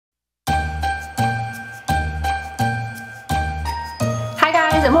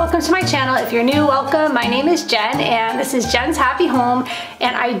welcome to my channel. If you're new, welcome. My name is Jen and this is Jen's Happy Home,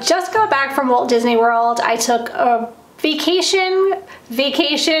 and I just got back from Walt Disney World. I took a vacation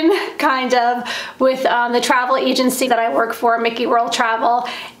kind of with the travel agency that I work for, Mickey World Travel,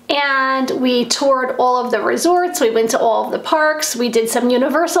 and we toured all of the resorts. We went to all of the parks. We did some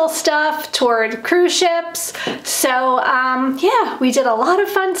Universal stuff, toured cruise ships. So yeah, we did a lot of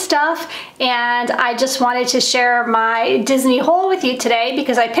fun stuff, and I just wanted to share my Disney haul with you today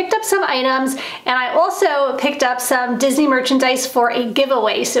because I picked up some items and I also picked up some Disney merchandise for a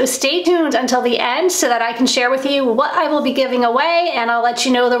giveaway. So stay tuned until the end so that I can share with you what I will be giving away, and I'll let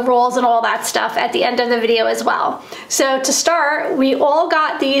you know the rules and all that stuff at the end of the video as well. So to start, we all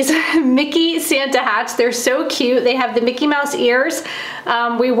got these Mickey Santa hats. They're so cute. They have the Mickey Mouse ears.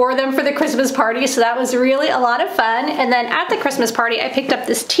 We wore them for the Christmas party, so that was really a lot of fun. And then at the Christmas party, I picked up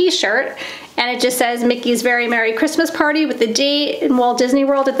this t-shirt, and it just says Mickey's Very Merry Christmas Party with the date in Walt Disney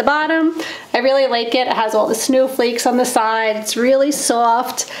World at the bottom. I really like it. It has all the snowflakes on the side. It's really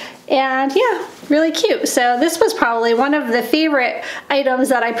soft. And yeah, really cute. So this was probably one of the favorite items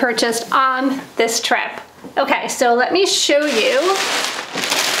that I purchased on this trip. Okay, so let me show you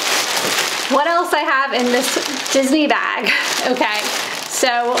what else I have in this Disney bag. Okay,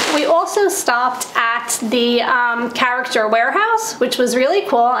 so we also stopped at the character warehouse, which was really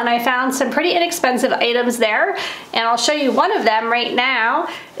cool, and I found some pretty inexpensive items there, and I'll show you one of them right now.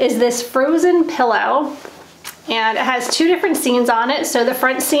 Is this Frozen pillow. And it has two different scenes on it. So the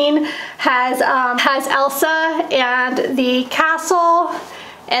front scene has Elsa and the castle,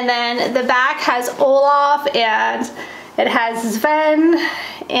 and then the back has Olaf, and it has Sven,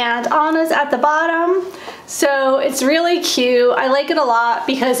 and Anna's at the bottom. So it's really cute. I like it a lot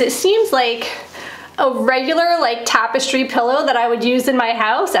because it seems like a regular like tapestry pillow that I would use in my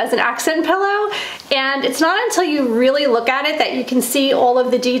house as an accent pillow, and it's not until you really look at it that you can see all of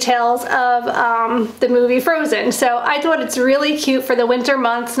the details of the movie Frozen. So I thought it's really cute for the winter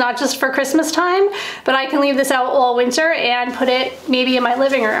months, not just for Christmas time, but I can leave this out all winter and put it maybe in my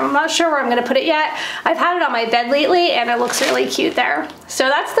living room. I'm not sure where I'm gonna put it yet. I've had it on my bed lately and it looks really cute there. So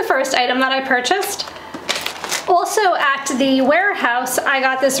that's the first item that I purchased. Also at the warehouse, I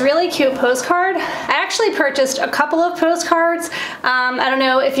got this really cute postcard. I actually purchased a couple of postcards. I don't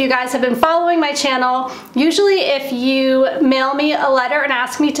know if you guys have been following my channel. Usually if you mail me a letter and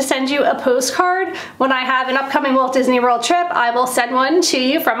ask me to send you a postcard when I have an upcoming Walt Disney World trip, I will send one to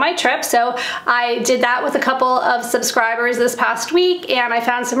you from my trip. So I did that with a couple of subscribers this past week, and I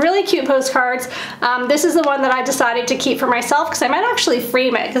found some really cute postcards. This is the one that I decided to keep for myself because I might actually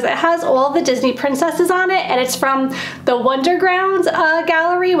frame it because it has all the Disney princesses on it, and it's from the Wondergrounds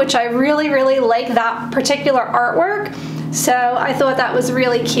gallery, which I really like that particular artwork. So I thought that was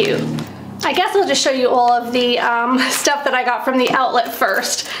really cute. I guess I'll just show you all of the stuff that I got from the outlet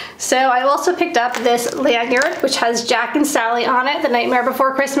first. So I also picked up this lanyard, which has Jack and Sally on it. The Nightmare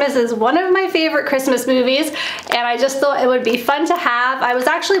Before Christmas is one of my favorite Christmas movies, and I just thought it would be fun to have. I was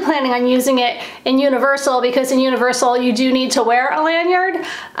actually planning on using it in Universal because in Universal you do need to wear a lanyard,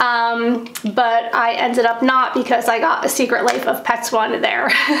 but I ended up not because I got a Secret Life of Pets one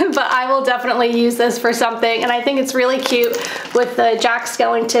there. But I will definitely use this for something, and I think it's really cute with the Jack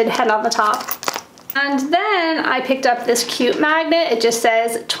Skellington head on the top. And then I picked up this cute magnet. It just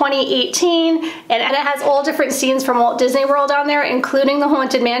says 2018, and it has all different scenes from Walt Disney World on there, including the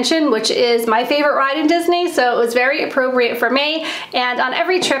Haunted Mansion, which is my favorite ride in Disney, so it was very appropriate for me. And on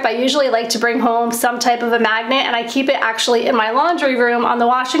every trip, I usually like to bring home some type of a magnet, and I keep it actually in my laundry room on the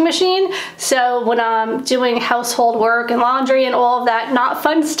washing machine. So when I'm doing household work and laundry and all of that not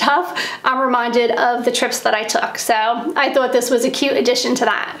fun stuff, I'm reminded of the trips that I took. So I thought this was a cute addition to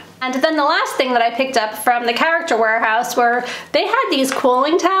that. And then the last thing that I picked up from the character warehouse were they had these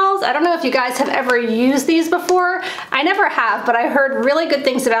cooling towels. I don't know if you guys have ever used these before. I never have, but I heard really good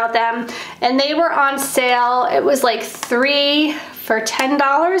things about them. And they were on sale. It was like 3 for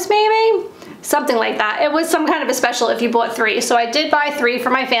 $10 maybe? Something like that. It was some kind of a special if you bought 3. So I did buy 3 for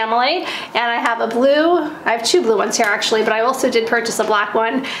my family, and I have a blue, I have 2 blue ones here actually, but I also did purchase a black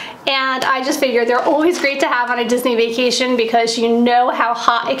one. And I just figured they're always great to have on a Disney vacation because you know how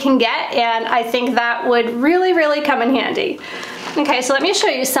hot it can get, and I think that would really come in handy. Okay, so let me show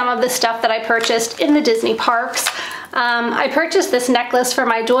you some of the stuff that I purchased in the Disney parks. I purchased this necklace for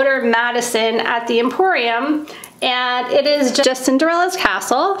my daughter Madison at the Emporium, and it is just Cinderella's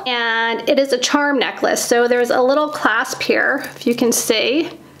castle, and it is a charm necklace. So there's a little clasp here, if you can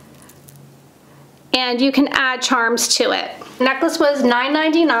see, and you can add charms to it. necklace was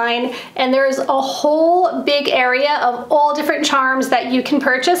 $9.99, and there's a whole big area of all different charms that you can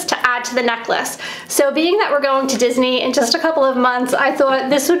purchase to add to the necklace. So being that we're going to Disney in just a couple of months, I thought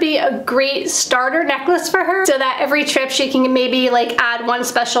this would be a great starter necklace for her, so that every trip she can maybe like add one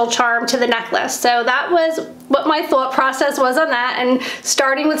special charm to the necklace. So that was what my thought process was on that, and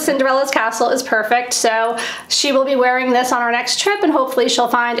starting with Cinderella's castle is perfect. So she will be wearing this on our next trip, and hopefully she'll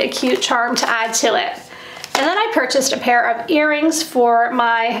find a cute charm to add to it. And then I purchased a pair of earrings for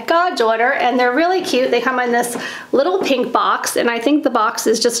my goddaughter, and they're really cute. They come in this little pink box, and I think the box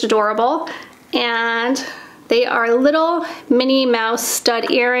is just adorable. And they are little Minnie Mouse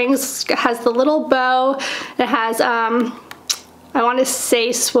stud earrings. It has the little bow. It has, I want to say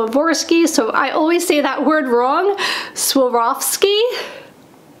Swarovski, so I always say that word wrong. Swarovski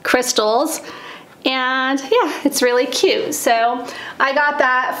crystals. And yeah, it's really cute. So I got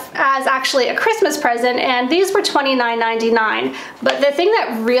that as actually a Christmas present, and these were $29.99. But the thing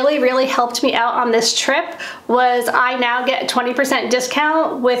that really helped me out on this trip was I now get a 20%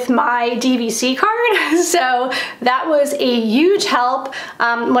 discount with my DVC card. So that was a huge help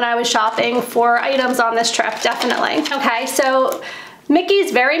when I was shopping for items on this trip, definitely. Okay, so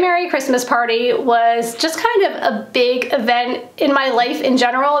Mickey's Very Merry Christmas Party was just kind of a big event in my life in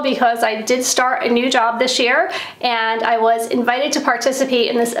general, because I did start a new job this year, and I was invited to participate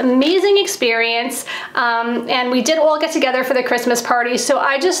in this amazing experience, and we did all get together for the Christmas party. So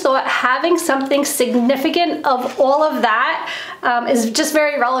I just thought having something significant of all of that is just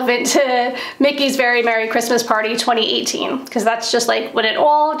very relevant to Mickey's Very Merry Christmas Party 2018, because that's just like when it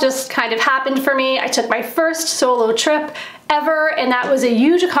all just kind of happened for me. I took my first solo trip ever, and that was a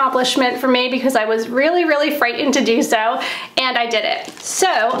huge accomplishment for me because I was really frightened to do so, and I did it. So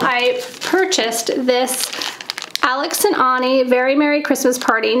I purchased this Alex and Ani Very Merry Christmas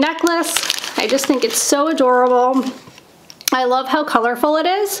Party necklace. I just think it's so adorable. I love how colorful it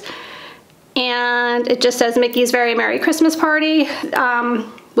is, and it just says Mickey's Very Merry Christmas Party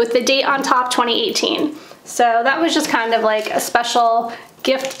with the date on top, 2018. So that was just kind of like a special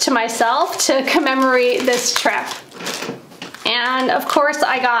gift to myself to commemorate this trip. And of course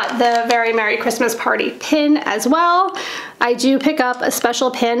I got the Very Merry Christmas Party pin as well. I do pick up a special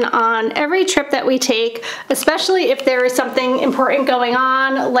pin on every trip that we take, especially if there is something important going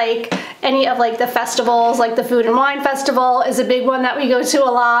on, like any of like the festivals, like the Food and Wine Festival is a big one that we go to a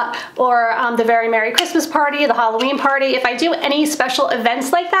lot, or the Very Merry Christmas Party, the Halloween party. If I do any special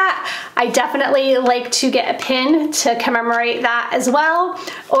events like that, I definitely like to get a pin to commemorate that as well.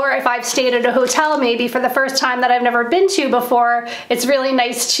 Or if I've stayed at a hotel maybe for the first time that I've never been to before, it's really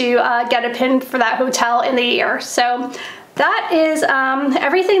nice to get a pin for that hotel in the year. So that is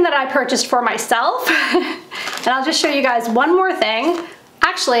everything that I purchased for myself. And I'll just show you guys one more thing.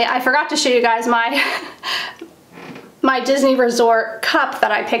 Actually, I forgot to show you guys my Disney Resort cup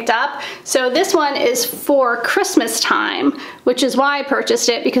that I picked up. So this one is for Christmas time, which is why I purchased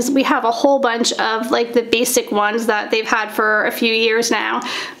it, because we have a whole bunch of like the basic ones that they've had for a few years now.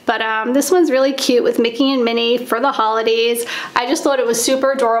 But this one's really cute with Mickey and Minnie for the holidays. I just thought it was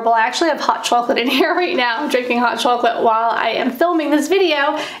super adorable. I actually have hot chocolate in here right now. I'm drinking hot chocolate while I am filming this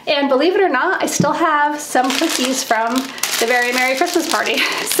video. And believe it or not, I still have some cookies from the Very Merry Christmas Party.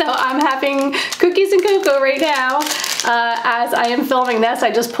 So I'm having cookies and cocoa right now as I am filming this.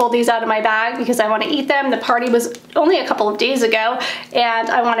 I just pulled these out of my bag because I want to eat them. The party was only a couple of days ago, and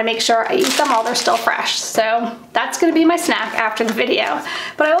I want to make sure I eat them while they're still fresh. So that's going to be my snack after the video.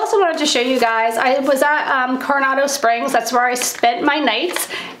 But I also wanted to show you guys, I was at Coronado Springs. That's where I spent my nights,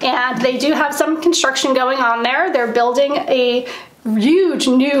 and they do have some construction going on there. They're building a huge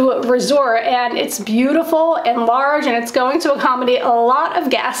new resort, and it's beautiful and large, and it's going to accommodate a lot of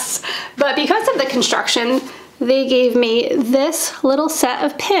guests. But because of the construction, they gave me this little set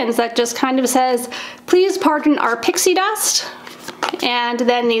of pins that just kind of says, "Please pardon our pixie dust." And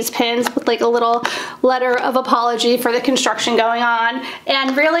then these pins with like a little letter of apology for the construction going on.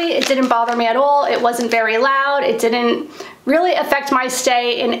 And really, it didn't bother me at all. It wasn't very loud. It didn't really affect my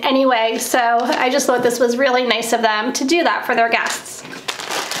stay in any way. So I just thought this was really nice of them to do that for their guests.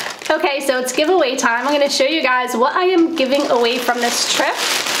 Okay, so it's giveaway time. I'm going to show you guys what I am giving away from this trip.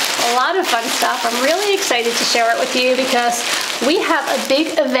 A lot of fun stuff. I'm really excited to share it with you because we have a big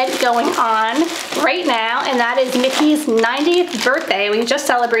event going on right now, and that is Mickey's 90th birthday. We just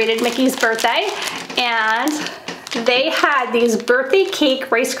celebrated Mickey's birthday, and they had these birthday cake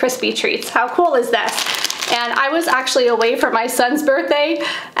Rice Krispie treats. How cool is this? And I was actually away for my son's birthday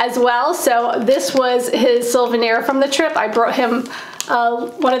as well, so this was his souvenir from the trip. I brought him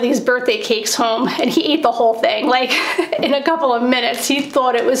one of these birthday cakes home, and he ate the whole thing, like in a couple of minutes. He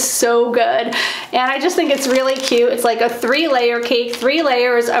thought it was so good. And I just think it's really cute. It's like a 3-layer cake, 3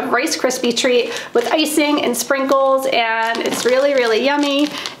 layers of Rice Krispie treat with icing and sprinkles, and it's really, really yummy.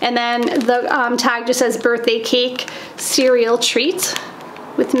 And then the tag just says birthday cake cereal treat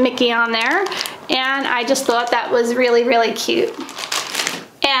with Mickey on there. And I just thought that was really, really cute.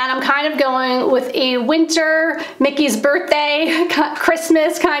 And I'm kind of going with a winter, Mickey's birthday,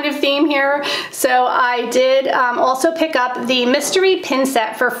 Christmas kind of theme here. So I did also pick up the mystery pin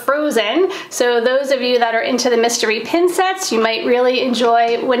set for Frozen. So those of you that are into the mystery pin sets, you might really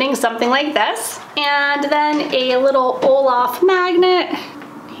enjoy winning something like this. And then a little Olaf magnet.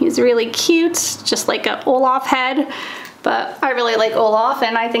 He's really cute, just like an Olaf head. But I really like Olaf,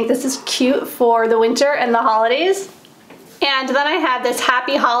 and I think this is cute for the winter and the holidays. And then I have this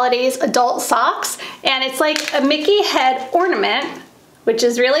Happy Holidays adult socks, and it's like a Mickey head ornament, which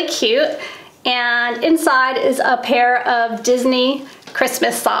is really cute. And inside is a pair of Disney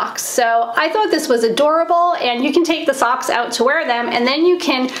Christmas socks. So I thought this was adorable, and you can take the socks out to wear them, and then you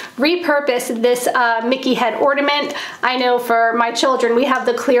can repurpose this Mickey head ornament. I know for my children, we have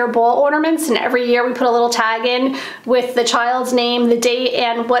the clear bowl ornaments, and every year we put a little tag in with the child's name, the date,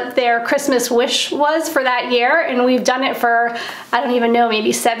 and what their Christmas wish was for that year. And we've done it for, I don't even know,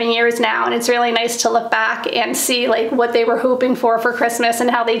 maybe 7 years now. And it's really nice to look back and see like what they were hoping for Christmas and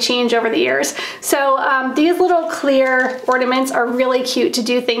how they change over the years. So these little clear ornaments are really cute to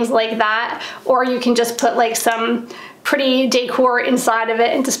do things like that, or you can just put like some pretty decor inside of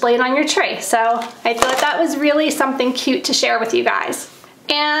it and display it on your tray. So I thought that was really something cute to share with you guys.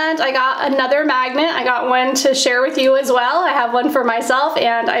 And I got another magnet. I got one to share with you as well. I have one for myself,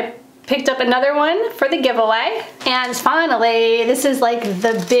 and I picked up another one for the giveaway. And finally, this is like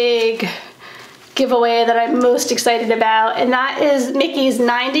the big giveaway that I'm most excited about, and that is Mickey's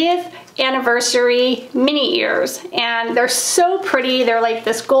 90th anniversary mini ears. And they're so pretty. They're like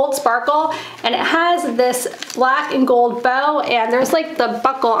this gold sparkle, and it has this black and gold bow, and there's like the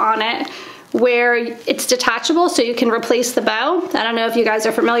buckle on it where it's detachable so you can replace the bow. I don't know if you guys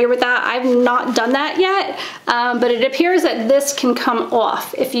are familiar with that. I've not done that yet, but it appears that this can come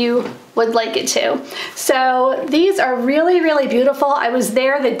off if you would like it to. So these are really, really beautiful. I was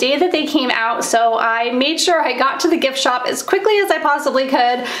there the day that they came out, so I made sure I got to the gift shop as quickly as I possibly could.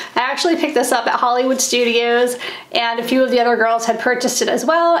 I actually picked this up at Hollywood Studios, and a few of the other girls had purchased it as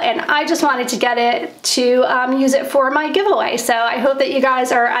well, and I just wanted to get it to use it for my giveaway. So I hope that you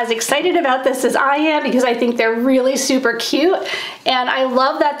guys are as excited about this as I am, because I think they're really super cute, and I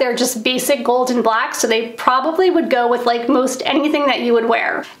love that they're just basic gold and black, so they probably would go with like most anything that you would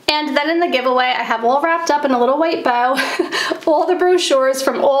wear. And then in the giveaway, I have all wrapped up in a little white bow, all the brochures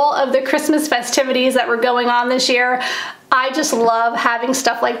from all of the Christmas festivities that were going on this year. I just love having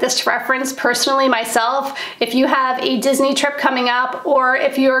stuff like this to reference personally myself. If you have a Disney trip coming up, or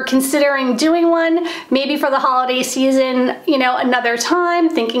if you're considering doing one, maybe for the holiday season, you know, another time,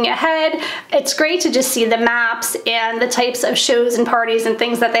 thinking ahead, it's great to just see the maps and the types of shows and parties and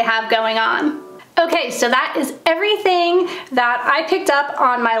things that they have going on. Okay, so that is everything that I picked up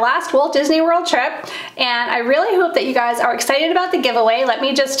on my last Walt Disney World trip, and I really hope that you guys are excited about the giveaway. Let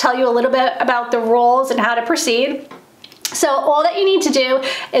me just tell you a little bit about the rules and how to proceed. So all that you need to do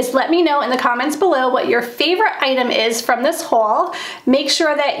is let me know in the comments below what your favorite item is from this haul. Make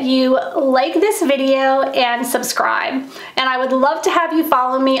sure that you like this video and subscribe. And I would love to have you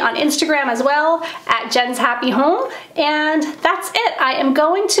follow me on Instagram as well, at Jen's Happy Home. And that's it. I am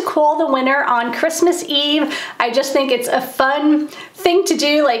going to call the winner on Christmas Eve. I just think it's a fun thing to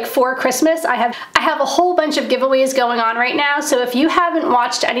do, like for Christmas. I have a whole bunch of giveaways going on right now, so if you haven't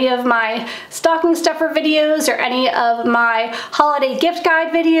watched any of my stocking stuffer videos or any of my holiday gift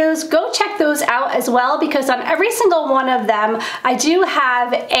guide videos, go check those out as well, because on every single one of them I do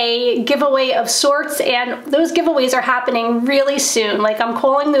have a giveaway of sorts, and those giveaways are happening really soon. Like, I'm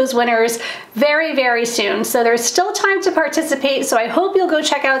calling those winners very, very soon, so there's still time to participate. So I hope you'll go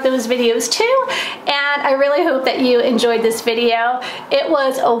check out those videos too, and I really hope that you enjoyed this video. It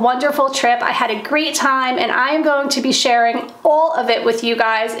was a wonderful trip. I had a great time, and I am going to be sharing all of it with you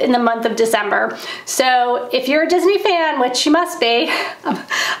guys in the month of December. So if you're a Disney fan, which you must be,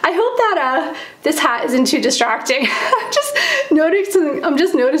 I hope that this hat isn't too distracting. I'm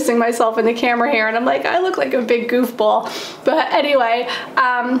just noticing myself in the camera here, and I'm like, I look like a big goofball. But anyway,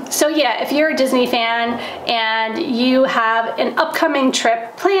 so yeah, if you're a Disney fan and you have an upcoming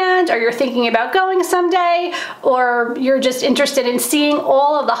trip planned, or you're thinking about going someday, or you're just interested in seeing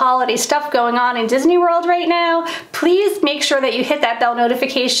all of the holiday stuff going on in Disney World right now, please make sure that you hit that bell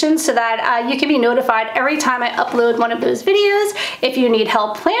notification so that you can be notified every time I upload one of those videos. If you need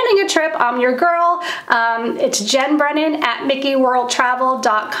help planning a trip, I'm your girl. It's Jen Brennan at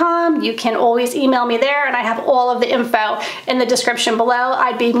mickeyworldtravel.com. You can always email me there, and I have all of the info in the description below.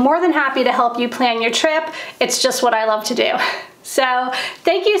 I'd be more than happy to help you plan your trip. It's just what I love to do. So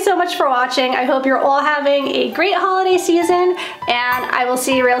thank you so much for watching. I hope you're all having a great holiday season, and I will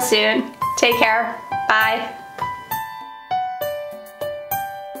see you real soon. Take care. Bye.